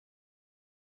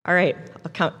All right,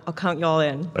 I'll count you all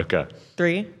in. Okay.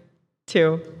 3,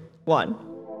 2, 1.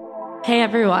 Hey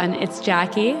everyone, it's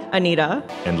Jackie, Anita,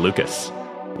 And Lucas.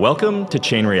 Welcome to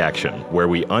Chain Reaction, where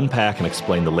we unpack and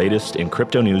explain the latest in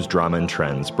crypto news, drama, and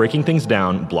trends, breaking things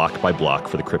down block by block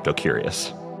for the crypto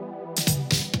curious.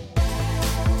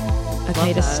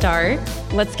 Okay, to start,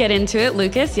 let's get into it.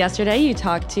 Lucas, yesterday you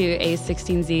talked to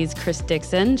A16Z's Chris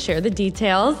Dixon. Share the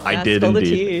details. I did spill the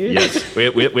indeed. tea. Yes,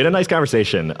 we had a nice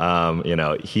conversation.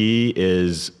 He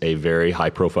is a very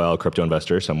high-profile crypto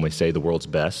investor. Some may say the world's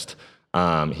best.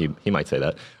 He might say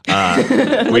that.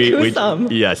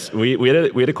 Yes, we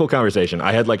had a cool conversation.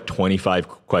 I had like 25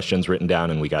 questions written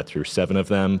down, and we got through 7 of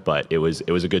them. But it was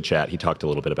a good chat. He talked a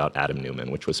little bit about Adam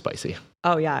Neumann, which was spicy.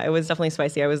 Oh yeah, it was definitely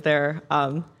spicy. I was there.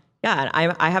 And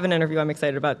I have an interview I'm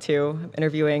excited about too. I'm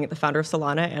interviewing the founder of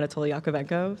Solana, Anatoly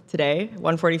Yakovenko, today,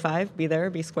 1:45. Be there,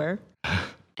 be square.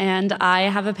 And I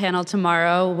have a panel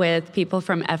tomorrow with people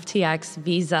from FTX,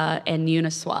 Visa, and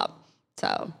Uniswap.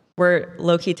 So We're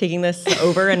low-key taking this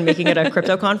over and making it a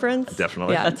crypto conference.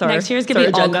 Definitely. yeah, That's our- next year's going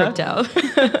to be that's our all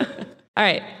crypto. All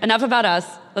right, enough about us.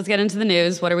 Let's get into the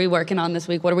news. What are we working on this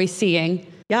week? What are we seeing?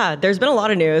 Yeah, there's been a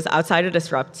lot of news outside of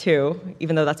Disrupt too,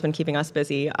 even though that's been keeping us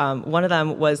busy. One of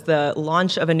them was the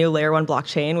launch of a new Layer 1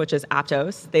 blockchain, which is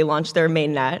Aptos. They launched their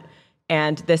mainnet,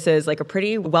 and this is like a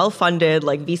pretty well-funded,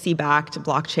 like VC-backed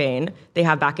blockchain. They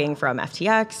have backing from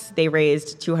FTX. They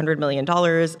raised $200 million.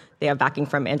 They have backing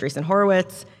from Andreessen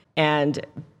Horowitz, and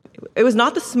it was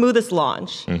not the smoothest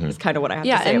launch, is kind of what I have to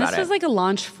say about it. Yeah, and this was like a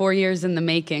launch 4 years in the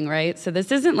making, right? So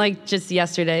this isn't like just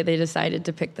yesterday they decided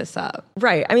to pick this up.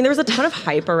 Right. I mean, there was a ton of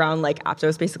hype around like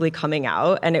Aptos basically coming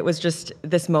out, and it was just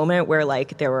this moment where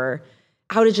like there were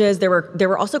outages. There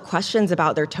were also questions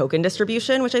about their token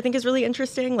distribution, which I think is really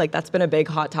interesting. Like that's been a big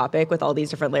hot topic with all these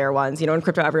different layer ones. You know, in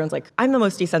crypto, everyone's like, I'm the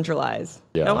most decentralized.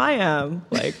 Yeah. No, I am.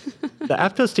 Like The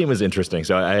Aptos team is interesting.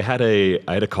 So I had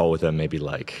a call with them maybe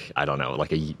like, I don't know,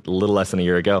 like a little less than a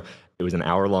year ago. It was an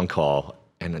hour-long call,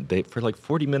 and they for like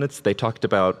 40 minutes, they talked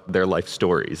about their life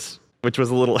stories, which was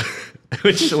a little,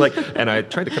 and I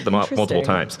tried to cut them off multiple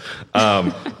times.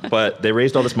 But they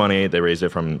raised all this money. They raised it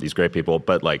from these great people,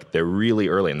 but like they're really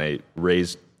early, and they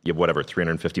raised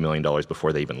 $350 million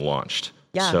before they even launched.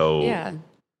 Yeah. So Yeah.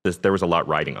 there was a lot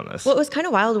riding on this. Well, it was kind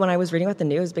of wild when I was reading about the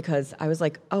news because I was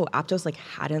like, oh, Aptos like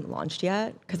hadn't launched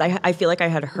yet. Because I feel like I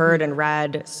had heard and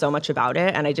read so much about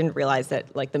it, and I didn't realize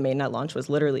that like the mainnet launch was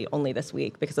literally only this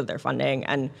week because of their funding.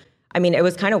 And I mean, it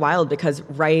was kind of wild because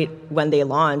right when they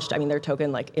launched, I mean, their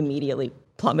token like immediately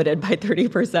plummeted by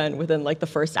 30% within like the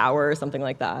first hour or something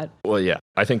like that. Well, yeah.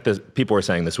 I think people were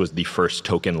saying this was the first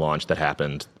token launch that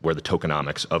happened where the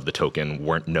tokenomics of the token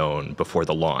weren't known before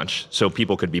the launch. So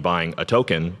people could be buying a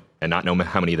token and not know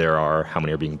how many there are, how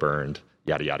many are being burned,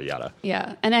 yada, yada, yada.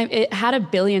 Yeah, and it had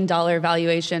 $1 billion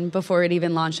valuation before it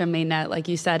even launched on mainnet, like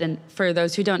you said. And for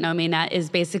those who don't know, mainnet is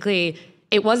basically,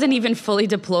 it wasn't even fully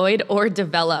deployed or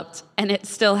developed, and it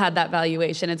still had that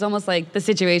valuation. It's almost like the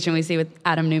situation we see with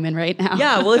Adam Neumann right now.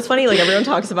 Yeah, well, it's funny. Like everyone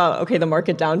talks about, okay, the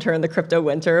market downturn, the crypto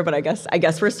winter, but I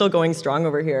guess we're still going strong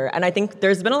over here. And I think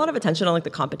there's been a lot of attention on like the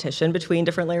competition between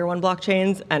different layer 1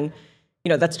 blockchains, and you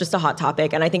know that's just a hot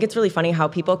topic. And I think it's really funny how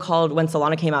people called when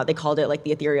Solana came out, they called it like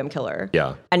the Ethereum killer.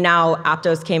 Yeah. And now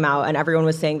Aptos came out, and everyone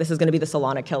was saying this is going to be the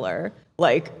Solana killer.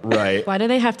 Like, Right. Why do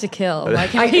they have to kill? Why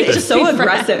can't we it's just so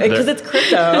aggressive because it's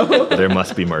crypto. There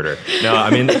must be murder. No, I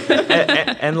mean,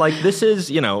 and like this is,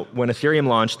 you know, when Ethereum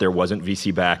launched, there wasn't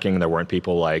VC backing. There weren't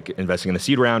people like investing in the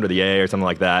seed round or the A or something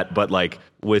like that. But like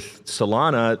with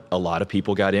Solana, a lot of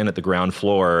people got in at the ground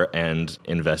floor and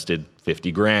invested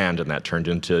 $50,000, and that turned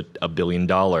into $1 billion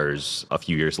a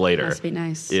few years later. Must be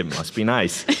nice. It must be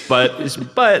nice.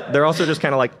 But they're also just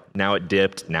kind of like, now it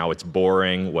dipped, now it's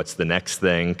boring. What's the next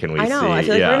thing? Can we see? I know. I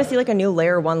feel like we're going to see like a new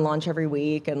layer 1 launch every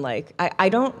week. And like, I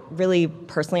don't really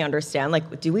personally understand,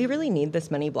 like, do we really need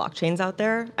this many blockchains out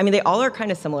there? I mean, they all are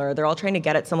kind of similar. They're all trying to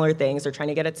get at similar things. They're trying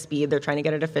to get at speed. They're trying to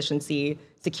get at efficiency,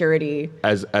 security.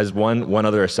 As one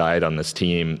other aside on this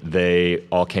team, they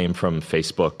all came from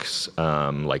Facebook's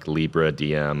like Libra,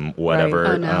 DM, whatever.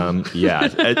 Right. Oh, no.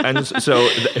 Yeah, and so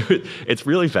it's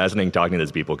really fascinating talking to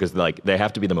these people because like they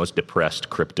have to be the most depressed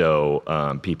crypto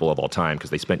people of all time because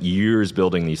they spent years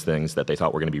building these things that they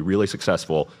thought were going to be really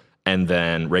successful, and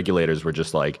then regulators were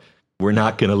just like, we're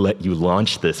not going to let you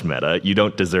launch this meta. You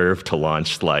don't deserve to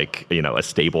launch like, you know, a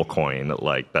stable coin.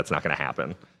 Like that's not going to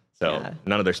happen. So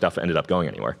none of their stuff ended up going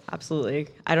anywhere. Absolutely.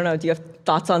 I don't know. Do you have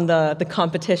thoughts on the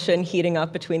competition heating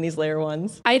up between these layer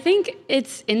 1s? I think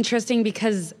it's interesting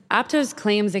because Aptos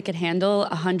claims it could handle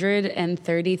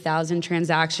 130,000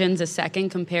 transactions a second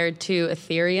compared to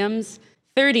Ethereum's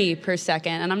 30 per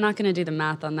second. And I'm not going to do the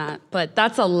math on that, but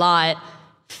that's a lot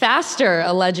faster,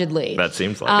 allegedly. That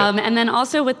seems like it. And then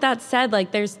also with that said,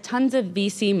 like there's tons of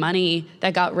VC money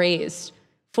that got raised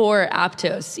for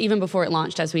Aptos, even before it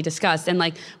launched, as we discussed. And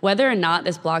like whether or not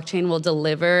this blockchain will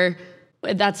deliver,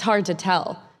 that's hard to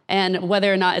tell. And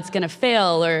whether or not it's going to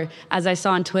fail, or as I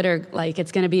saw on Twitter, like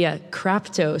it's going to be a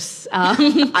craptos.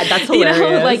 That's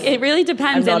hilarious. Like it really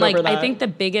depends. I'm And not like over that. I think the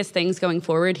biggest things going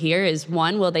forward here is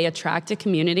one, will they attract a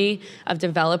community of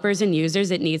developers and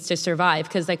users it needs to survive?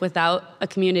 Because like without a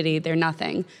community, they're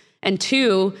nothing. And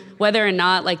two, whether or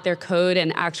not like their code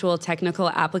and actual technical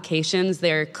applications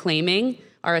they're claiming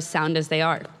are as sound as they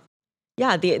are.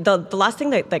 Yeah, the last thing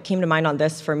that came to mind on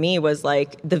this for me was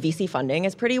like the VC funding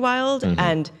is pretty wild.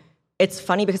 And it's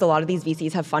funny because a lot of these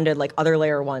VCs have funded like other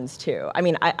layer ones too. I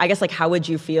mean, I guess like how would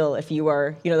you feel if you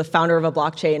were, the founder of a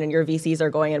blockchain and your VCs are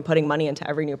going and putting money into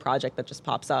every new project that just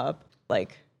pops up?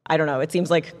 Like, I don't know. It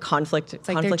seems like conflict of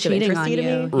interest to me.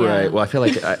 Yeah. Right. Well,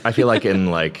 I feel like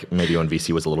in like maybe when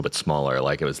VC was a little bit smaller,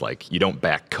 like it was like you don't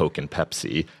back Coke and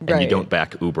Pepsi and you don't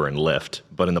back Uber and Lyft.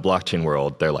 But in the blockchain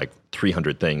world, they're like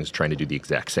 300 things trying to do the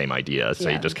exact same idea. So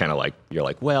you just kind of like, you're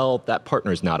like, well, that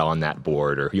partner's not on that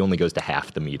board, or he only goes to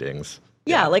half the meetings.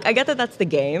 Yeah, like I get that that's the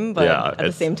game, but at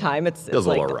the same time, it's feels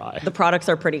like a little awry. The products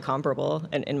are pretty comparable,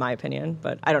 in my opinion.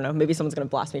 But I don't know. Maybe someone's going to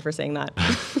blast me for saying that.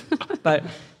 But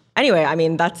anyway, I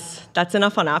mean, that's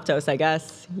enough on Aptos, I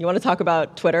guess. You want to talk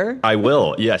about Twitter? I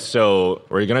will, yes. So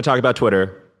we're going to talk about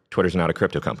Twitter. Twitter's not a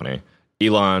crypto company.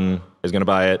 Elon is going to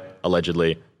buy it,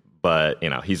 allegedly, but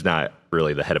he's not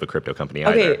really the head of a crypto company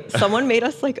either. Okay, someone made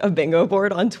us like a bingo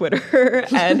board on Twitter,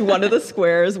 and one of the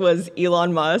squares was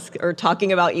Elon Musk, or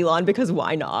talking about Elon because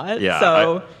why not? Yeah,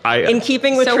 so in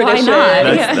keeping with so tradition.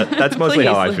 why not? That's mostly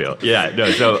how I feel. Yeah,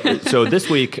 no. So this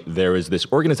week there was this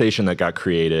organization that got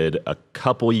created a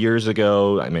couple years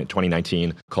ago,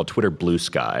 2019, called Twitter Blue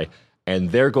Sky,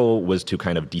 and their goal was to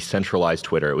kind of decentralize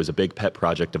Twitter. It was a big pet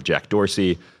project of Jack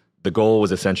Dorsey. The goal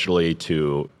was essentially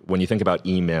to, when you think about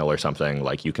email or something,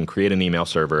 like you can create an email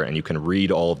server and you can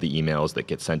read all of the emails that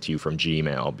get sent to you from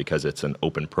Gmail because it's an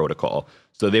open protocol.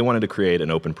 So they wanted to create an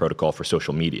open protocol for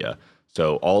social media.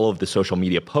 So all of the social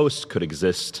media posts could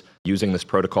exist using this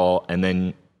protocol, and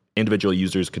then individual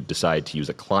users could decide to use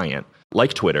a client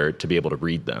like Twitter to be able to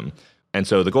read them. And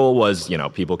so the goal was,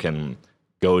 people can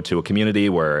go to a community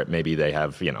where maybe they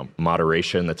have,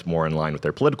 moderation that's more in line with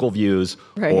their political views,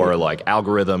 or like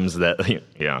algorithms that,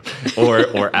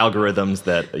 or algorithms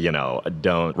that,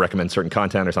 don't recommend certain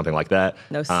content or something like that.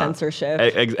 No censorship.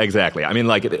 Exactly. I mean,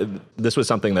 like this was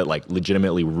something that like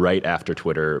legitimately right after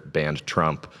Twitter banned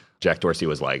Trump, Jack Dorsey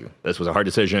was like, this was a hard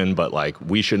decision, but like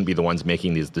we shouldn't be the ones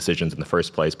making these decisions in the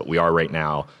first place, but we are right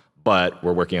now. But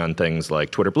we're working on things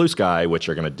like Twitter Blue Sky, which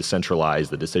are going to decentralize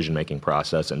the decision-making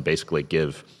process and basically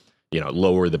give,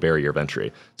 lower the barrier of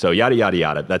entry. So yada, yada,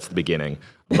 yada. That's the beginning.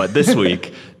 But this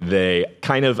week, they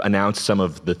kind of announced some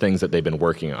of the things that they've been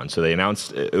working on. So they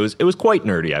announced, it was quite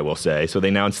nerdy, I will say. So they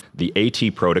announced the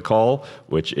AT protocol,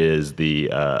 which is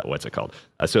the, what's it called?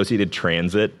 Associated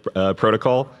Transit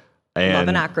Protocol. And,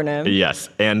 love an acronym. Yes.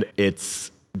 And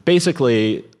it's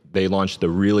basically, they launched the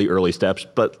really early steps,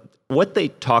 but what they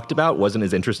talked about wasn't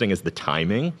as interesting as the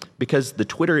timing, because the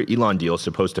Twitter Elon deal is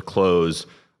supposed to close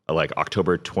like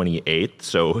October 28th.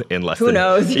 So in less Who than...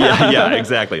 knows? Yeah,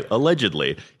 exactly.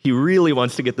 Allegedly. He really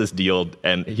wants to get this deal,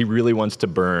 and he really wants to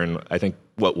burn, I think,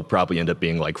 what will probably end up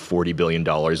being like $40 billion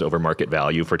over market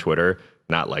value for Twitter.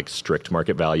 Not like strict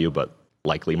market value, but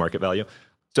likely market value.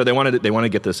 So they want to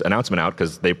get this announcement out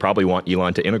because they probably want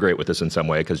Elon to integrate with this in some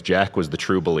way, because Jack was the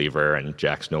true believer and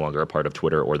Jack's no longer a part of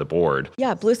Twitter or the board.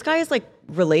 Yeah, Blue Sky is like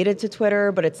related to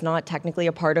Twitter, but it's not technically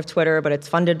a part of Twitter, but it's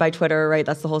funded by Twitter, right?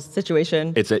 That's the whole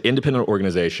situation. It's an independent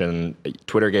organization.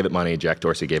 Twitter gave it money. Jack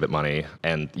Dorsey gave it money.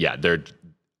 And yeah,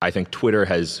 I think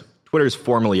Twitter's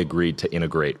formally agreed to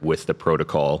integrate with the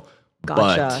protocol.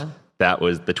 Gotcha. But that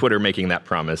was the Twitter making that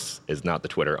promise is not the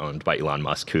Twitter owned by Elon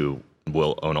Musk, who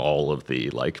will own all of the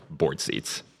like board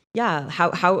seats. Yeah.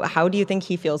 How do you think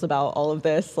he feels about all of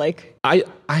this? Like, I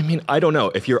mean, I don't know.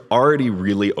 If you're already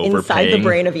really overpaying, inside the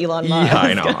brain of Elon Musk. Yeah,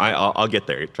 I know. I'll get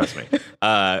there. Trust me.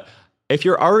 If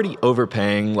you're already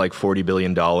overpaying like $40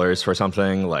 billion for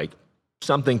something, like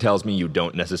something tells me you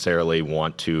don't necessarily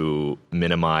want to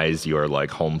minimize your like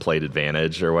home plate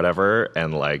advantage or whatever,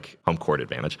 and like home court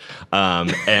advantage. And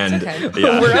okay.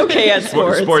 Yeah. We're okay at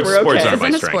sports. Sports We're okay. aren't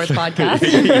my This isn't a strength. sports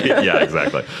podcast. Yeah,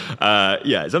 exactly.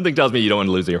 Yeah, something tells me you don't want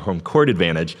to lose your home court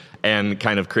advantage, and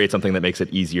kind of create something that makes it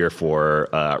easier for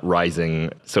rising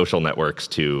social networks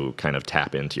to kind of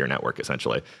tap into your network,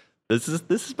 essentially. This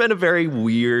has been a very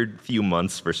weird few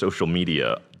months for social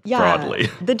media, broadly.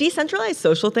 The decentralized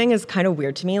social thing is kind of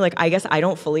weird to me. Like, I guess I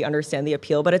don't fully understand the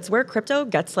appeal, but it's where crypto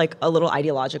gets like a little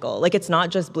ideological. Like, it's not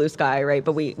just blue sky, right?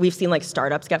 But we've seen like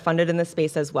startups get funded in this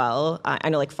space as well. I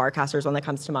know like Farcaster is one that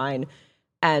comes to mind.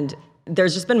 And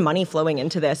there's just been money flowing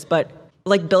into this, but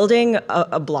like building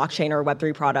a blockchain or a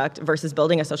Web3 product versus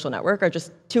building a social network are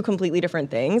just two completely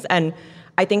different things. And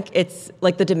I think it's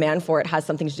like the demand for it has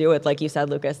something to do with, like you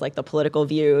said, Lucas, like the political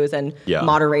views and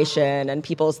moderation and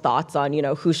people's thoughts on,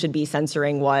 who should be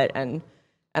censoring what and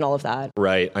all of that.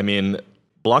 Right. I mean,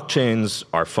 blockchains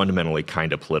are fundamentally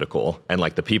kind of political, and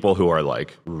like the people who are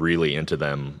like really into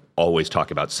them always talk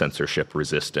about censorship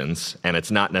resistance, and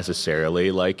it's not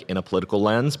necessarily like in a political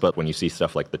lens, but when you see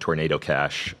stuff like the Tornado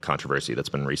Cash controversy that's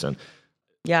been recent.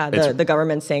 Yeah, the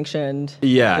government sanctioned.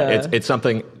 Yeah, it's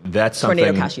something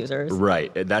Tornado Cash users.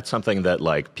 Right. That's something that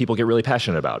like people get really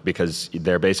passionate about because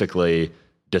they're basically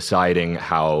deciding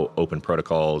how open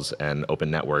protocols and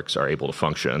open networks are able to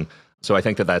function. So I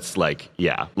think that's like,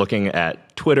 looking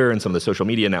at Twitter and some of the social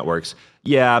media networks,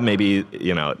 maybe,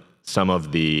 some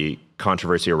of the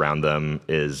controversy around them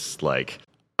is like,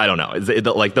 I don't know,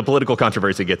 like the political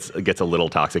controversy gets a little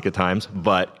toxic at times,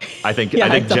 but I think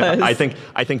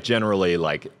I think generally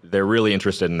like they're really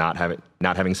interested in not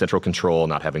having central control,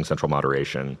 not having central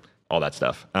moderation, all that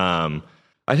stuff. I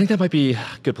think that might be a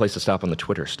good place to stop on the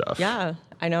Twitter stuff. Yeah,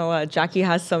 I know Jackie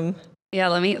has some. Yeah,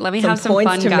 let me have some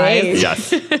fun, guys. Make.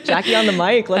 Yes. Jackie on the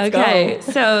mic. Let's go. Okay,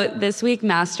 so this week,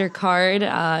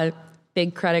 MasterCard,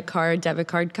 big credit card, debit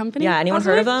card company. Yeah, anyone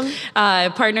heard of them?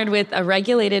 Partnered with a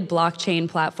regulated blockchain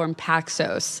platform,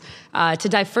 Paxos, to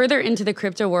dive further into the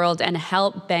crypto world and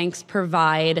help banks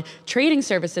provide trading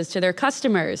services to their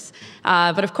customers.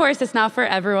 But of course, it's not for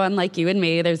everyone like you and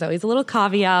me. There's always a little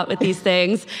caveat with these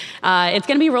things. It's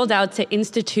going to be rolled out to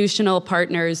institutional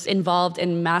partners involved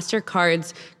in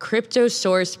MasterCard's Crypto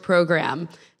Source program.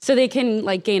 So they can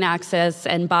like gain access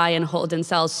and buy and hold and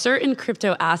sell certain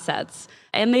crypto assets.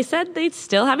 And they said they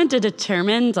still haven't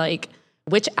determined like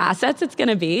which assets it's going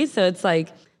to be. So it's like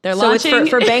they're launching. So it's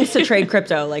for banks to trade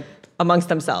crypto like amongst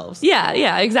themselves.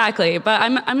 Yeah, exactly. But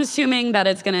I'm assuming that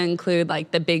it's going to include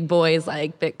like the big boys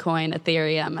like Bitcoin,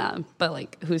 Ethereum. But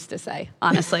like who's to say?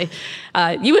 Honestly,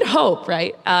 you would hope,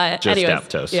 right? Just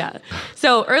Aptos. Yeah.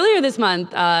 So earlier this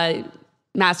month,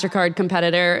 MasterCard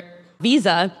competitor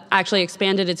Visa actually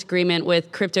expanded its agreement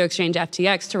with crypto exchange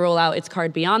FTX to roll out its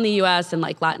card beyond the US and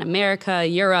like Latin America,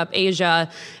 Europe, Asia,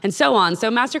 and so on.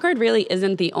 So MasterCard really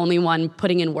isn't the only one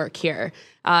putting in work here.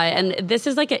 And this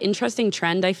is like an interesting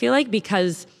trend, I feel like,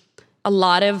 because a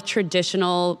lot of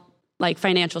traditional like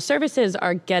financial services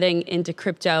are getting into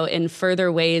crypto in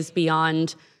further ways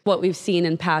beyond what we've seen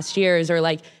in past years, or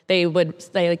like they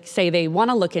say they want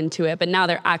to look into it, but now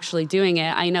they're actually doing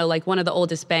it. I know like one of the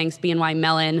oldest banks, BNY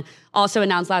Mellon, also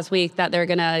announced last week that they're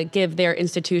going to give their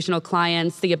institutional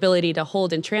clients the ability to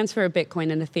hold and transfer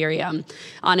Bitcoin and Ethereum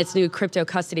on its new crypto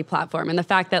custody platform. And the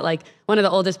fact that like one of the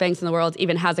oldest banks in the world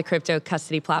even has a crypto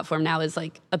custody platform now is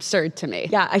like absurd to me.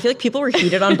 Yeah, I feel like people were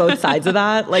heated on both sides of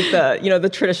that. Like the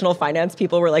traditional finance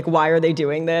people were like, why are they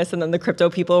doing this? And then the crypto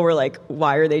people were like,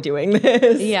 why are they doing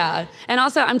this? Yeah. And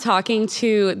also I'm talking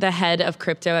to the head of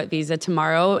crypto at Visa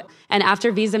tomorrow. And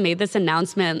after Visa made this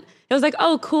announcement, it was like,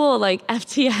 oh, cool, like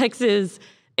FTX is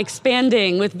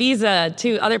expanding with Visa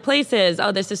to other places.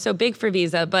 Oh, this is so big for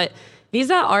Visa. But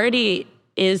Visa already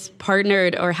is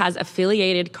partnered or has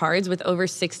affiliated cards with over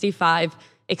 65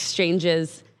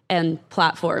 exchanges and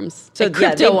platforms. So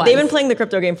they've been playing the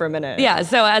crypto game for a minute. Yeah,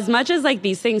 so as much as like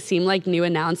these things seem like new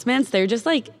announcements, they're just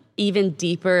like even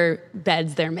deeper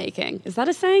beds they're making. Is that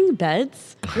a saying?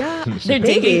 Beds? Yeah. They're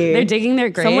digging their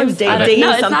graves. Someone's digging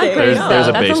no, it's something. not graves though. There's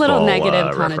a That's a little baseball,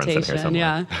 negative reference in here connotation.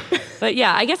 Yeah. But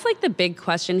yeah, I guess like the big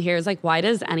question here is like, why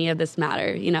does any of this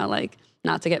matter? You know, like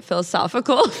not to get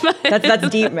philosophical. But that's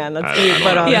deep, man. That's deep.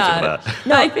 But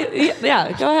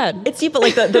yeah, go ahead. It's deep, but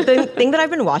like the thing that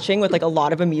I've been watching with like a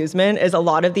lot of amusement is a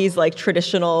lot of these like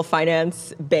traditional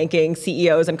finance, banking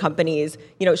CEOs and companies,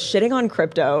 shitting on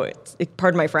crypto.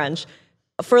 Pardon my French.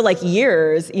 For like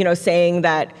years, saying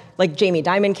that like Jamie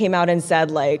Dimon came out and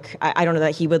said like, I don't know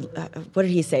that he would, what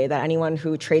did he say? That anyone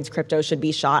who trades crypto should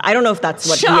be shot. I don't know if that's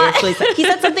what he actually said. He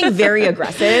said something very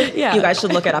aggressive. Yeah. You guys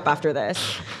should look it up after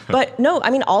this. But no,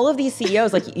 I mean, all of these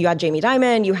CEOs, like you had Jamie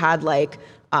Dimon, you had like,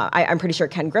 I'm pretty sure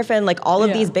Ken Griffin, like all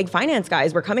of these big finance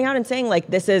guys were coming out and saying like,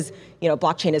 this is,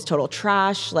 blockchain is total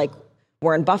trash. Like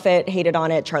Warren Buffett hated on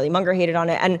it. Charlie Munger hated on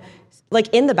it. And like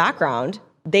in the background,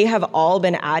 they have all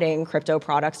been adding crypto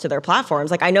products to their platforms.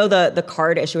 Like I know the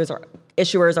card issuers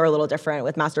are a little different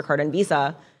with MasterCard and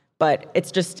Visa, But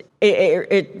it's just,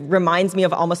 it reminds me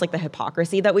of almost like the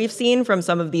hypocrisy that we've seen from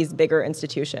some of these bigger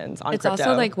institutions on crypto. It's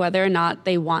also like whether or not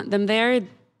they want them there,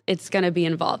 it's going to be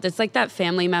involved. It's like that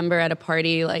family member at a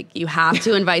party, like you have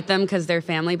to invite them because they're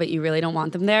family, but you really don't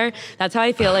want them there. That's how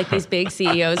I feel like these big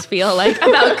CEOs feel like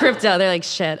about crypto. They're like,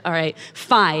 shit, all right,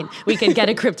 fine. We could get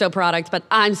a crypto product, but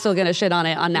I'm still going to shit on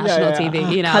it on national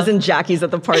TV, you know? Cousin Jackie's at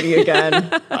the party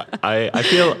again. I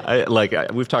feel like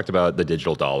we've talked about the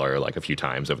digital dollar like a few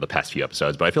times over the past few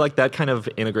episodes, but I feel like that kind of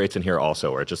integrates in here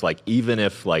also, where it's just like, even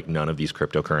if like none of these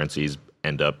cryptocurrencies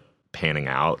end up panning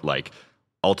out, like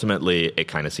ultimately, it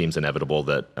kind of seems inevitable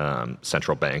that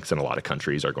central banks in a lot of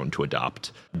countries are going to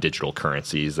adopt digital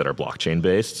currencies that are blockchain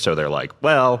based. So they're like,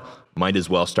 well, might as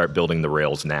well start building the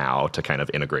rails now to kind of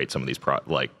integrate some of these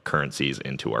currencies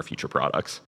into our future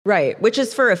products. Right, which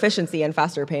is for efficiency and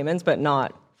faster payments, but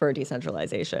not for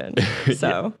decentralization.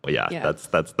 So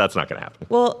that's not going to happen.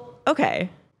 Well,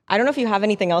 okay. I don't know if you have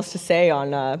anything else to say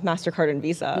on MasterCard and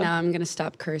Visa. No, I'm going to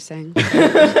stop cursing.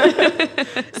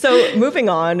 So moving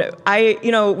on,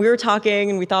 we were talking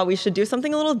and we thought we should do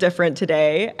something a little different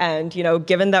today. And,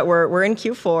 given that we're in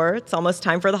Q4, it's almost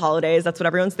time for the holidays. That's what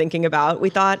everyone's thinking about. We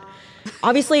thought,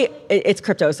 obviously, it's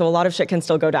crypto, so a lot of shit can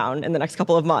still go down in the next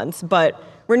couple of months. But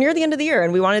we're near the end of the year,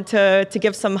 and we wanted to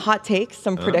give some hot takes,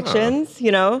 some predictions.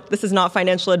 This is not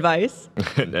financial advice.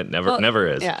 Never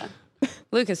is. Yeah.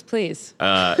 Lucas, please.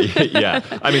 Yeah.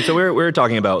 I mean, so we were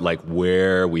talking about like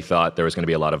where we thought there was going to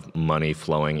be a lot of money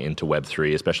flowing into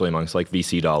Web3, especially amongst like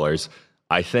VC dollars.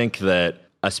 I think that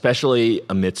especially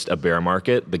amidst a bear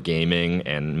market, the gaming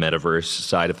and metaverse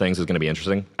side of things is going to be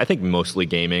interesting. I think mostly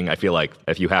gaming. I feel like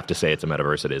if you have to say it's a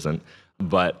metaverse, it isn't.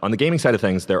 But on the gaming side of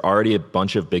things, there are already a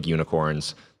bunch of big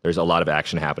unicorns. There's a lot of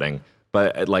action happening.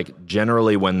 But like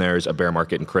generally when there's a bear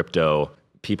market in crypto,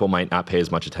 people might not pay as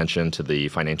much attention to the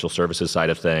financial services side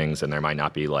of things, and there might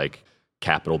not be like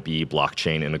capital B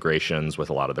blockchain integrations with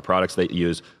a lot of the products they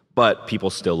use, but people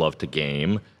still love to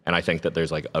game. And I think that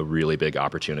there's like a really big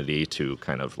opportunity to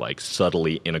kind of like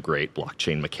subtly integrate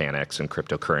blockchain mechanics and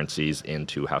cryptocurrencies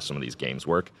into how some of these games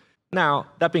work. Now,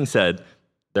 that being said,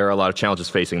 there are a lot of challenges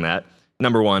facing that.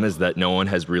 Number one is that no one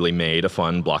has really made a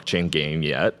fun blockchain game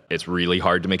yet. It's really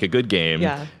hard to make a good game.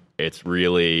 Yeah. It's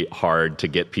really hard to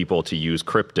get people to use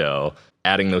crypto.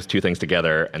 Adding those two things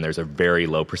together, and there's a very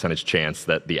low percentage chance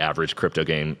that the average crypto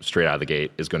game straight out of the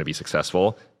gate is going to be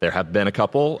successful. There have been a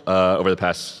couple over the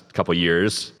past couple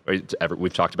years.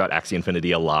 We've talked about Axie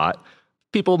Infinity a lot.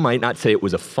 People might not say it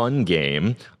was a fun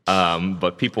game,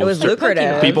 but people, it was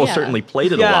lucrative. People certainly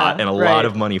played it a lot, and a right. lot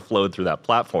of money flowed through that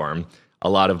platform. A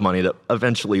lot of money that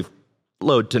eventually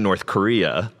flowed to North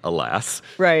Korea, alas.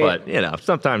 Right. But,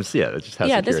 sometimes, it just has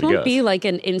Yeah, this won't be like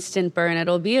an instant burn.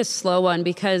 It'll be a slow one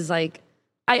because like,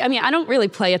 I mean, I don't really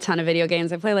play a ton of video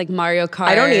games. I play like Mario Kart.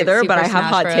 I don't either, Super but I have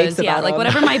Smash hot Bros. takes about like them.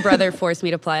 whatever my brother forced me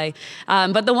to play.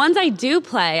 But the ones I do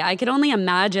play, I could only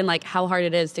imagine like how hard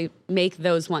it is to make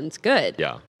those ones good.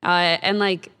 Yeah. And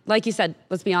like you said,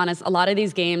 let's be honest, a lot of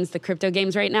these games, the crypto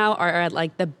games right now are at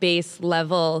like the base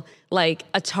level,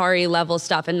 like Atari level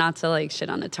stuff. And not to like shit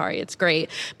on Atari, it's great.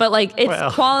 But like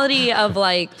it's quality of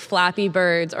like Flappy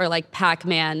Birds or like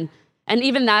Pac-Man. And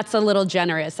even that's a little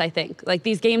generous, I think. Like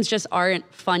these games just aren't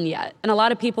fun yet. And a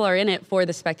lot of people are in it for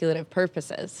the speculative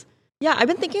purposes. Yeah, I've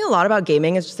been thinking a lot about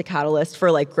gaming as just a catalyst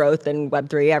for like growth in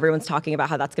Web3. Everyone's talking about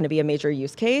how that's going to be a major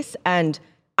use case. And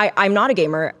I'm not a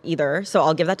gamer either, so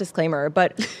I'll give that disclaimer.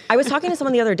 But I was talking to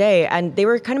someone the other day, and they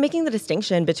were kind of making the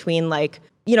distinction between like,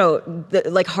 the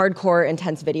like hardcore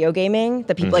intense video gaming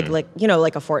that people like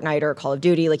a Fortnite or a Call of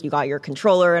Duty, like you got your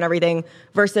controller and everything,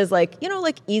 versus like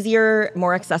easier,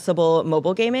 more accessible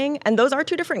mobile gaming. And those are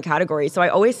two different categories. So I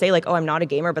always say like, oh, I'm not a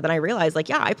gamer, but then I realize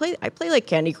like, I play like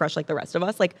Candy Crush like the rest of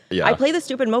us. Like I play the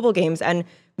stupid mobile games, and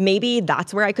maybe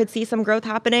that's where I could see some growth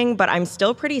happening. But I'm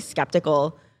still pretty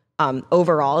skeptical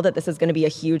overall that this is going to be a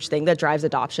huge thing that drives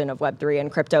adoption of Web3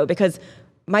 and crypto, because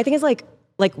my thing is like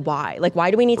why? Like, why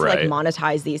do we need to like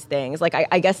monetize these things? Like,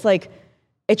 I guess like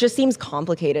it just seems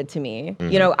complicated to me.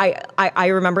 Mm-hmm. I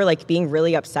remember like being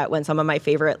really upset when some of my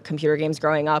favorite computer games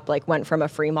growing up like went from a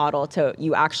free model to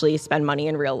you actually spend money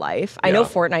in real life. I know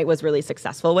Fortnite was really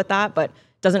successful with that, but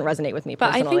doesn't resonate with me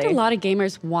personally. But I think a lot of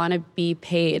gamers want to be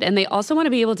paid, and they also want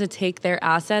to be able to take their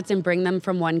assets and bring them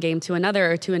from one game to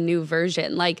another or to a new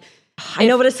version. Like, I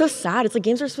know, but it's so sad. It's like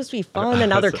games are supposed to be fun, and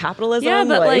now they're capitalism. Yeah,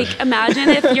 but like imagine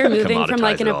if you're moving from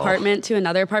like an apartment to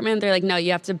another apartment, they're like, no,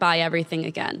 you have to buy everything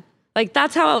again. Like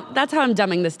that's how I'm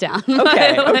dumbing this down.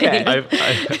 Okay, okay.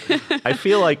 I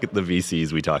feel like the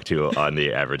VCs we talk to on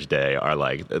the average day are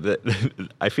like,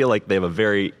 I feel like they have a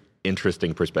very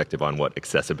interesting perspective on what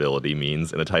accessibility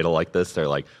means in a title like this. They're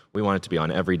like, we want it to be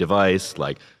on every device.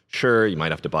 Like, sure, you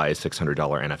might have to buy a $600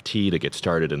 NFT to get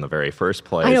started in the very first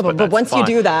place. I know, but once you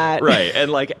do that. Right.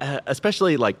 And like,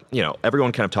 especially like,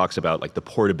 everyone kind of talks about like the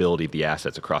portability of the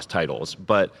assets across titles,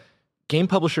 but game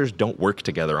publishers don't work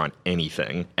together on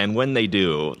anything. And when they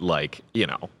do, like,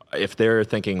 if they're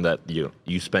thinking that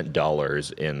you spent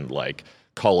dollars in like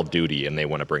Call of Duty and they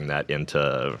want to bring that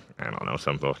into, I don't know,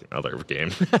 some other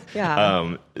game.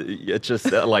 Yeah. It's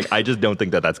just like, I just don't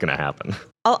think that that's going to happen.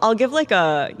 I'll give like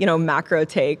a, macro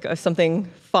take of something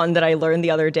fun that I learned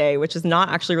the other day, which is not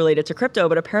actually related to crypto,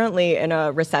 but apparently in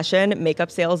a recession,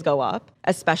 makeup sales go up,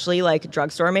 especially like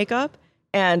drugstore makeup.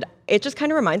 And it just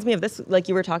kind of reminds me of this, like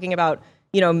you were talking about,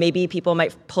 maybe people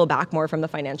might pull back more from the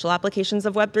financial applications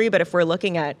of Web3. But if we're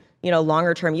looking at,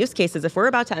 longer term use cases, if we're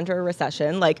about to enter a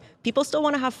recession, like people still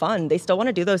want to have fun. They still want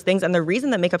to do those things. And the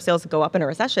reason that makeup sales go up in a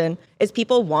recession is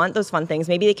people want those fun things.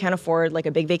 Maybe they can't afford like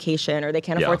a big vacation or they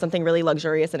can't afford something really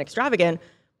luxurious and extravagant,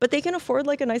 but they can afford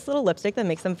like a nice little lipstick that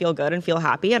makes them feel good and feel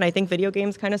happy. And I think video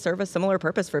games kind of serve a similar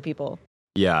purpose for people.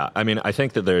 Yeah, I mean, I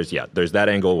think that there's that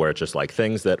angle where it's just like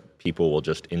things that people will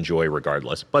just enjoy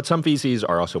regardless. But some VCs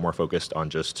are also more focused on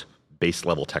just base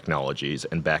level technologies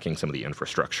and backing some of the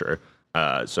infrastructure.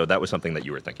 So that was something that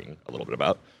you were thinking a little bit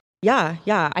about. Yeah.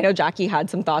 I know Jackie had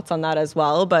some thoughts on that as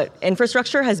well, but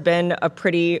infrastructure has been a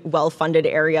pretty well-funded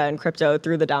area in crypto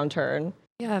through the downturn.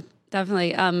 Yeah,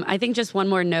 definitely. I think just one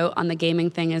more note on the gaming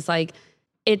thing is like,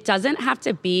 it doesn't have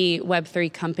to be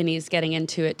Web3 companies getting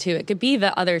into it too. It could be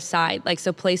the other side. Like,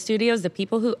 so Play Studios, the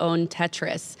people who own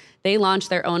Tetris, they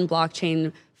launched their own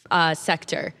blockchain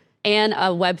sector and a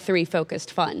Web3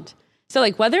 focused fund. So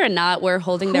like whether or not we're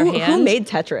holding their hand. Who made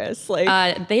Tetris?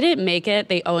 Like they didn't make it,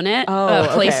 they own it.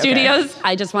 Play Studios.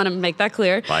 I just want to make that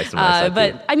clear.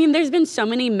 But I mean, there's been so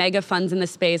many mega funds in the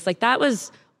space. Like that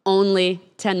was only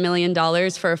 $10 million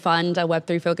for a fund, a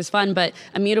Web3 focused fund, but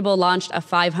Immutable launched a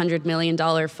 $500 million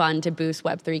fund to boost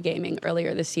Web3 gaming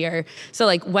earlier this year. So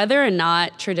like whether or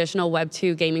not traditional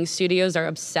Web2 gaming studios are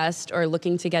obsessed or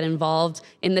looking to get involved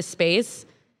in the space,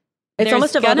 it's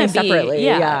almost evolving separately.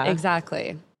 Yeah,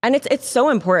 exactly. And it's so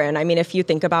important. I mean, if you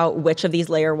think about which of these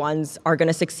layer ones are going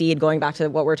to succeed, going back to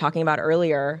what we were talking about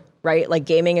earlier, right? Like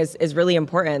gaming is really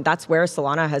important. That's where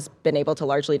Solana has been able to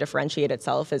largely differentiate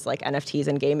itself, is like NFTs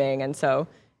and gaming. And so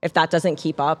if that doesn't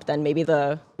keep up, then maybe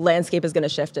the landscape is going to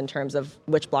shift in terms of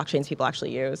which blockchains people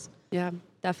actually use. Yeah,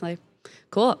 definitely.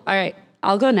 Cool. All right.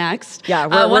 I'll go next. Yeah,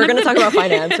 we're going to talk about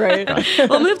finance, right?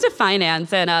 We'll move to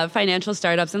finance and financial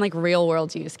startups and like real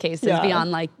world use cases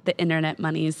beyond like the internet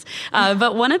monies.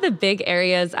 But one of the big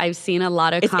areas I've seen a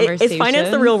lot of conversations. Is finance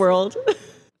the real world?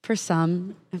 For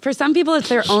some people, it's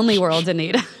their only world in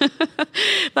need.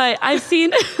 But I've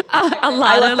seen a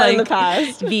lot of like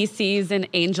VCs and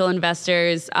angel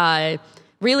investors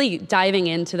really diving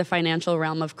into the financial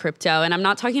realm of crypto. And I'm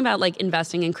not talking about like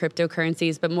investing in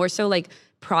cryptocurrencies, but more so like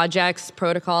projects,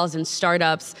 protocols, and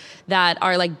startups that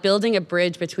are like building a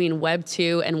bridge between Web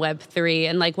 2 and Web 3.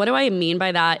 And like, what do I mean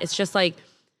by that? It's just like,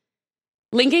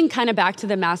 linking kind of back to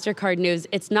the MasterCard news,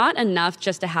 it's not enough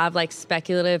just to have like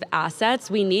speculative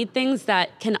assets. We need things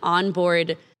that can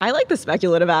onboard. I like the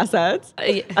speculative assets.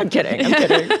 I'm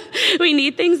kidding. We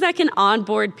need things that can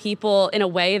onboard people in a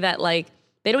way that like,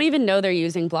 they don't even know they're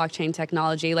using blockchain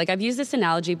technology. Like I've used this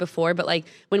analogy before, but like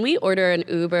when we order an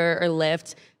Uber or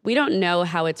Lyft, we don't know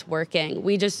how it's working.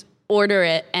 We just order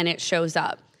it and it shows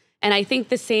up. And I think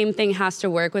the same thing has to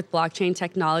work with blockchain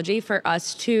technology for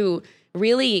us to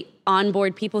really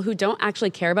onboard people who don't actually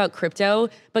care about crypto,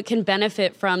 but can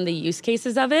benefit from the use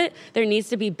cases of it. There needs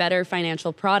to be better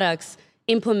financial products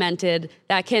implemented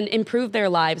that can improve their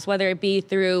lives, whether it be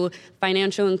through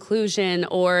financial inclusion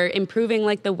or improving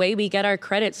like the way we get our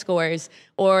credit scores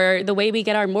or the way we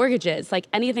get our mortgages, like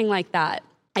anything like that.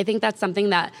 I think that's something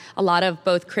that a lot of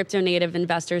both crypto native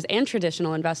investors and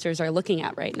traditional investors are looking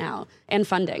at right now and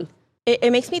funding.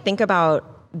 It makes me think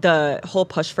about the whole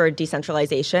push for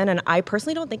decentralization. And I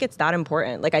personally don't think it's that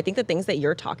important. Like, I think the things that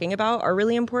you're talking about are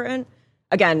really important.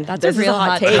 Again, that's this a real is a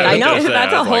hot take. I know.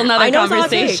 That's a whole nother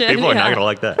conversation. People are not going to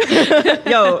like that.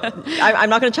 Yo, I'm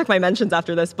not going to check my mentions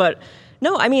after this, but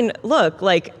no, I mean, look,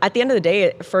 like at the end of the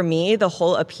day, for me, the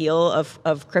whole appeal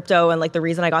of crypto and like the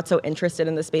reason I got so interested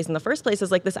in this space in the first place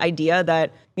is like this idea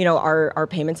that, you know, our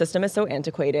payment system is so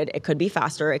antiquated. It could be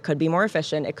faster. It could be more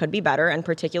efficient. It could be better. And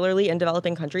particularly in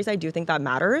developing countries, I do think that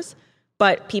matters.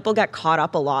 But people get caught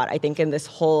up a lot, I think, in this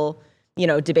whole, you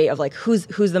know, debate of like who's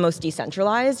the most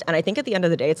decentralized. And I think at the end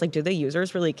of the day, it's like, do the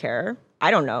users really care? I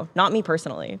don't know. Not me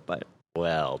personally, but.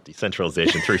 Well,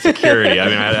 decentralization through security. I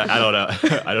mean, I don't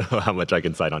know. I don't know how much I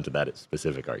can cite onto that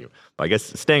specific argument. But I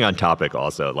guess staying on topic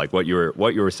also, like what you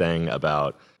were saying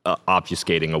about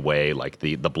obfuscating away like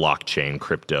the blockchain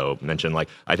crypto mentioned. Like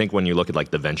I think when you look at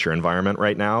like the venture environment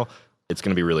right now, it's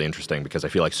going to be really interesting because I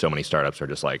feel like so many startups are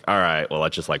just like, all right, well,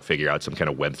 let's just like figure out some kind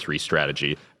of Web3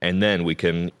 strategy, and then we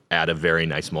can add a very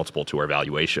nice multiple to our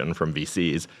valuation from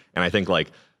VCs. And I think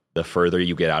like the further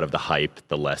you get out of the hype,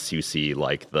 the less you see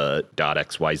like the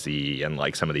 .xyz and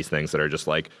like some of these things that are just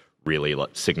like really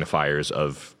signifiers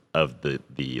of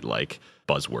the like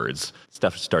buzzwords.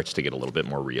 Stuff starts to get a little bit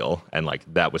more real. And like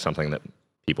that was something that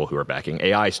people who are backing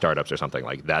AI startups or something,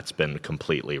 like that's been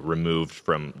completely removed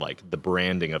from like the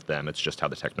branding of them. It's just how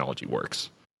the technology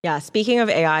works. Yeah, speaking of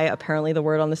AI, apparently the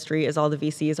word on the street is all the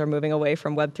VCs are moving away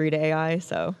from Web3 to AI,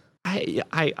 so...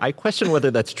 I question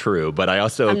whether that's true, but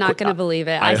I'm not going to believe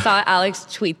it. I saw Alex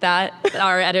tweet that,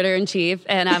 our editor-in-chief,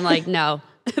 and I'm like, no,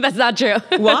 that's not true.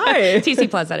 Why? TC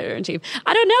Plus editor-in-chief.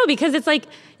 I don't know, because it's like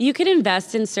you could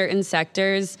invest in certain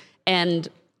sectors and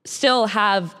still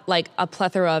have like a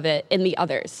plethora of it in the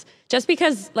others. Just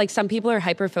because like some people are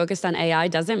hyper-focused on AI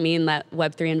doesn't mean that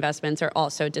Web3 investments are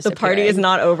also disappearing. The party is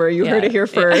not over. You heard it here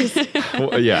first.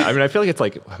 Well, yeah, I mean, I feel like it's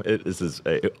like, this is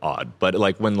odd, but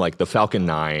like when like the Falcon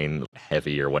 9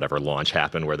 Heavy or whatever launch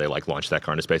happened where they like launched that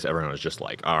car into space, everyone was just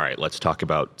like, all right, let's talk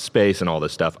about space and all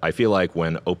this stuff. I feel like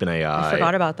when OpenAI... I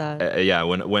forgot about that. Yeah,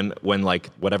 when like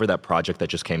whatever that project that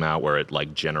just came out where it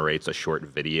like generates a short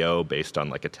video based on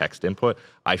like a text input,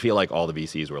 I feel like all the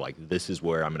VCs were like, this is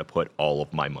where I'm going to put all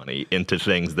of my money into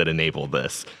things that enable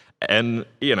this. And,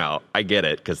 you know, I get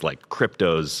it because like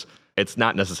cryptos, it's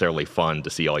not necessarily fun to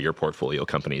see all your portfolio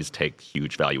companies take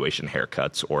huge valuation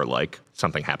haircuts or like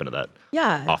something happen to that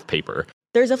off paper.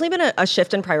 There's definitely been a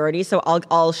shift in priority. So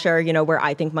I'll share, you know, where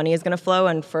I think money is going to flow.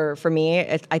 And for me,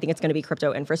 I think it's going to be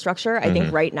crypto infrastructure. I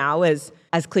think right now is,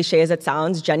 as cliche as it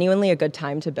sounds, genuinely a good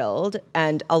time to build.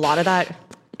 And a lot of that,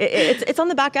 it's on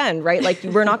the back end, right? Like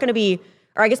we're not going to be...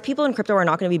 Or I guess people in crypto are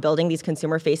not going to be building these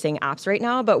consumer-facing apps right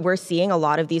now, but we're seeing a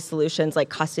lot of these solutions, like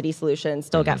custody solutions,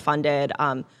 still get funded.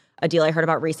 A deal I heard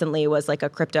about recently was like a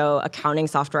crypto accounting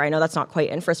software. I know that's not quite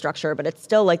infrastructure, but it's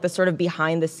still like the sort of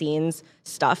behind-the-scenes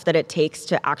stuff that it takes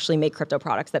to actually make crypto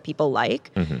products that people like.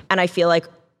 And I feel like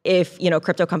if, you know,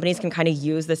 crypto companies can kind of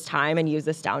use this time and use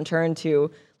this downturn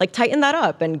to like tighten that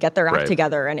up and get their act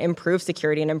together and improve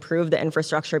security and improve the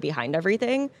infrastructure behind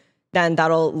everything, then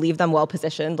that'll leave them well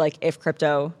positioned. Like if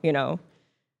crypto, you know,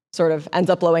 sort of ends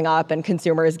up blowing up and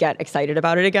consumers get excited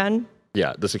about it again.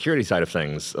 Yeah, the security side of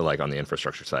things, like on the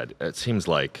infrastructure side, it seems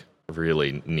like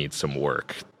really needs some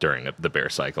work during the bear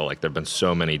cycle. Like there've been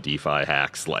so many DeFi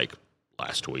hacks like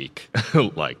last week.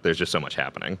 Like there's just so much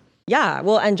happening. Yeah,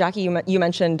 well, and Jackie, you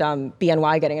mentioned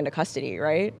BNY getting into custody,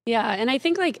 right? Yeah, and I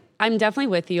think like I'm definitely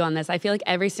with you on this. I feel like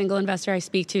every single investor I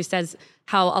speak to says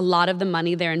how a lot of the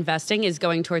money they're investing is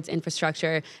going towards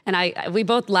infrastructure. And we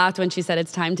both laughed when she said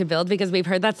it's time to build because we've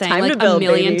heard that saying like a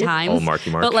million times. Oh, Marky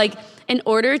Mark. But like in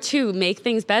order to make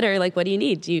things better, like what do you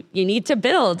need? You need to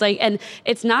build. Like, and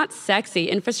it's not sexy.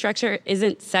 Infrastructure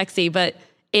isn't sexy, but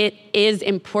it is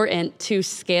important to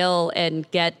scale and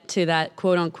get to that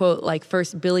quote unquote like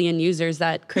first billion users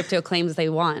that crypto claims they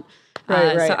want.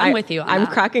 Right. So I'm with you on I'm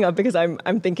that. cracking up because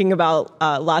I'm thinking about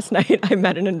last night I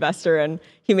met an investor and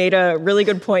he made a really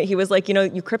good point. He was like, you know,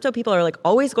 you crypto people are like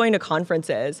always going to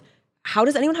conferences. How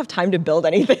does anyone have time to build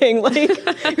anything? Like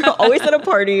you're always at a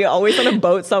party, always on a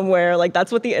boat somewhere. Like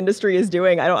that's what the industry is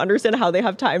doing. I don't understand how they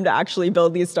have time to actually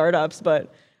build these startups,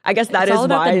 but I guess that it's is all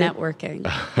about why. the networking.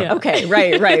 Yeah. Okay,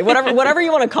 right. Whatever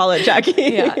you want to call it, Jackie.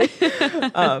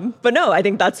 Yeah. But no, I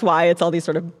think that's why it's all these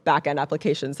sort of back-end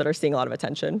applications that are seeing a lot of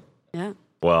attention. Yeah.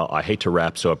 Well, I hate to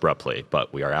wrap so abruptly,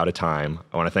 but we are out of time.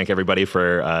 I want to thank everybody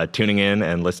for tuning in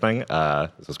and listening.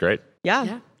 This was great.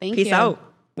 Yeah. Thank Peace you. out.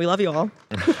 We love you all.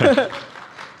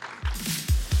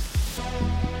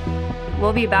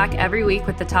 We'll be back every week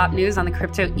with the top news on the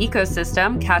crypto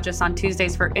ecosystem. Catch us on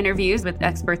Tuesdays for interviews with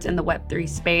experts in the Web3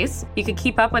 space. You can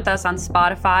keep up with us on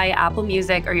Spotify, Apple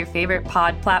Music, or your favorite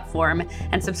pod platform,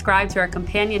 and subscribe to our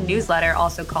companion newsletter,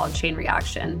 also called Chain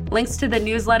Reaction. Links to the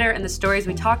newsletter and the stories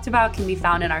we talked about can be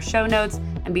found in our show notes,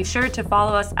 and be sure to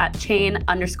follow us at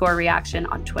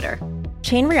chain_reaction on Twitter.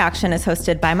 Chain Reaction is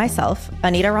hosted by myself,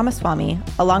 Anita Ramaswamy,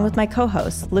 along with my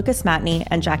co-hosts, Lucas Matney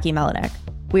and Jackie Melinek.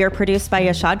 We are produced by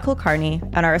Yashad Kulkarni,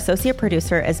 and our associate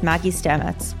producer is Maggie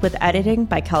Stamets, with editing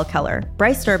by Kel Keller.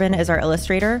 Bryce Durbin is our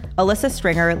illustrator, Alyssa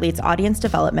Stringer leads audience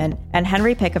development, and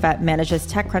Henry Pickavet manages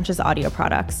TechCrunch's audio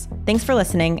products. Thanks for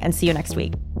listening, and see you next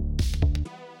week.